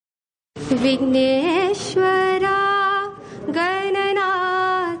Vigneshwara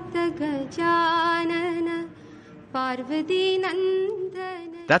Gananatha Gajanana Parvati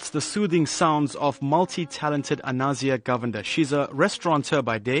Nandana. That's the soothing sounds of multi-talented Anasia Govender. She's a restaurateur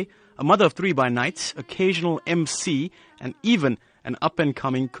by day, a mother of three by night, occasional MC, and even an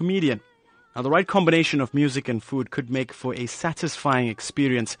up-and-coming comedian. Now, the right combination of music and food could make for a satisfying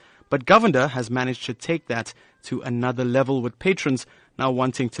experience, but Govender has managed to take that to another level, with patrons now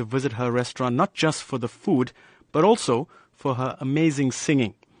wanting to visit her restaurant not just for the food, but also for her amazing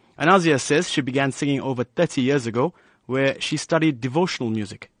singing. Anasia says she began singing over 30 years ago, where she studied devotional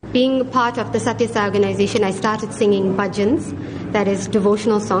music. Being part of the SABC organization, I started singing bhajans, that is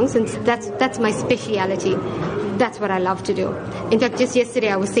devotional songs, and that's my speciality. That's what I love to do. In fact, just yesterday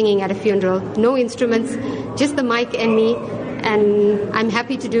I was singing at a funeral. No instruments, just the mic and me. And I'm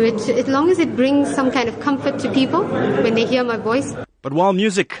happy to do it as long as it brings some kind of comfort to people when they hear my voice. But while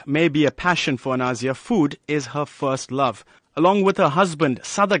music may be a passion for Anasia, food is her first love. Along with her husband,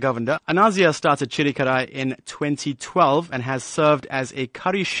 Sada Govender, Anasia started Chilli Kadhai in 2012 and has served as a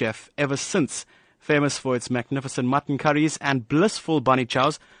curry chef ever since. Famous for its magnificent mutton curries and blissful bunny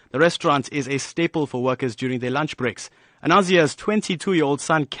chows, the restaurant is a staple for workers during their lunch breaks. Anasia's 22-year-old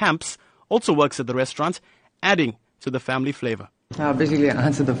son, Camps, also works at the restaurant, adding to the family flavor. Basically, I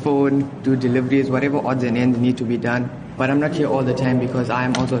answer the phone, do deliveries, whatever odds and ends need to be done. But I'm not here all the time because I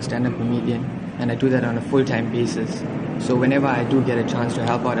am also a stand-up comedian, and I do that on a full-time basis. So whenever I do get a chance to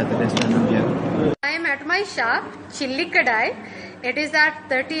help out at the restaurant, I'm here. I am at my shop, Chilli Kadhai. It is at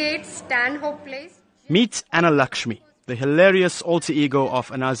 38 Stanhope Place. Meet Anna Lakshmi, the hilarious alter ego of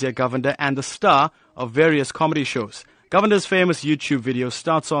Anasia Govender and the star of various comedy shows. Govender's famous YouTube video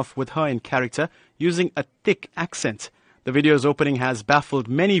starts off with her in character using a thick accent. The video's opening has baffled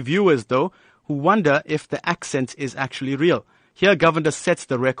many viewers, though, who wonder if the accent is actually real. Here, Govender sets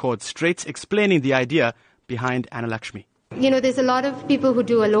the record straight, explaining the idea behind Anna Lakshmi. You know, there's a lot of people who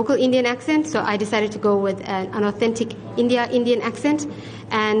do a local Indian accent, so I decided to go with an authentic Indian accent.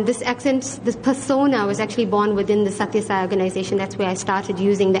 And this accent, this persona was actually born within the SABC organization. That's where I started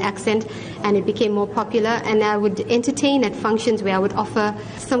using the accent, and it became more popular. And I would entertain at functions where I would offer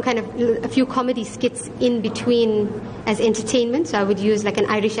some kind of a few comedy skits in between as entertainment. So I would use like an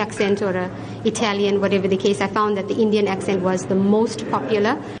Irish accent or an Italian, whatever the case. I found that the Indian accent was the most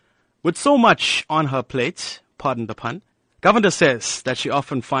popular. With so much on her plate, pardon the pun, Govender says that she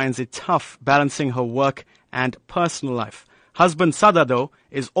often finds it tough balancing her work and personal life. Husband Sada, though,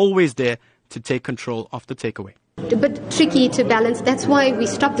 is always there to take control of the takeaway. But tricky to balance. That's why we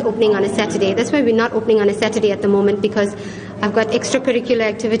stopped opening on a Saturday. That's why we're not opening on a Saturday at the moment, because I've got extracurricular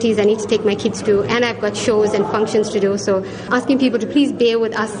activities I need to take my kids to, and I've got shows and functions to do. So asking people to please bear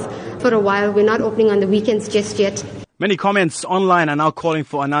with us for a while. We're not opening on the weekends just yet. Many comments online are now calling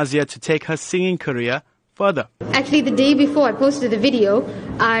for Anasia to take her singing career further. Actually, the day before I posted the video,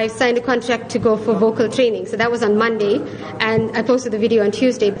 I signed a contract to go for vocal training. So that was on Monday, and I posted the video on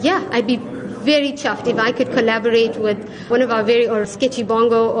Tuesday. Yeah, I'd be very chuffed if I could collaborate with one of our or Sketchy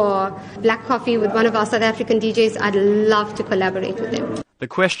Bongo or Black Coffee with one of our South African DJs. I'd love to collaborate with them. The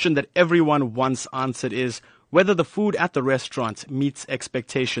question that everyone wants answered is whether the food at the restaurant meets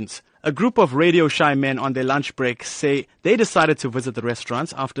expectations. A group of radio-shy men on their lunch break say they decided to visit the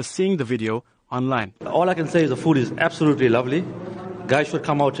restaurant after seeing the video online. All I can say is the food is absolutely lovely. Guys should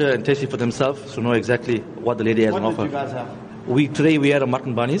come out here and taste it for themselves to know exactly what the lady has on offer. What did you guys have? Today we had a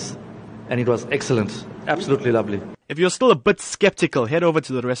mutton bunnies, and it was excellent. Absolutely lovely. If you're still a bit skeptical, head over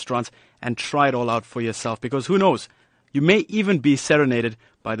to the restaurant and try it all out for yourself, because who knows, you may even be serenaded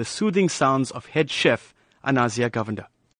by the soothing sounds of head chef Anasia Govender.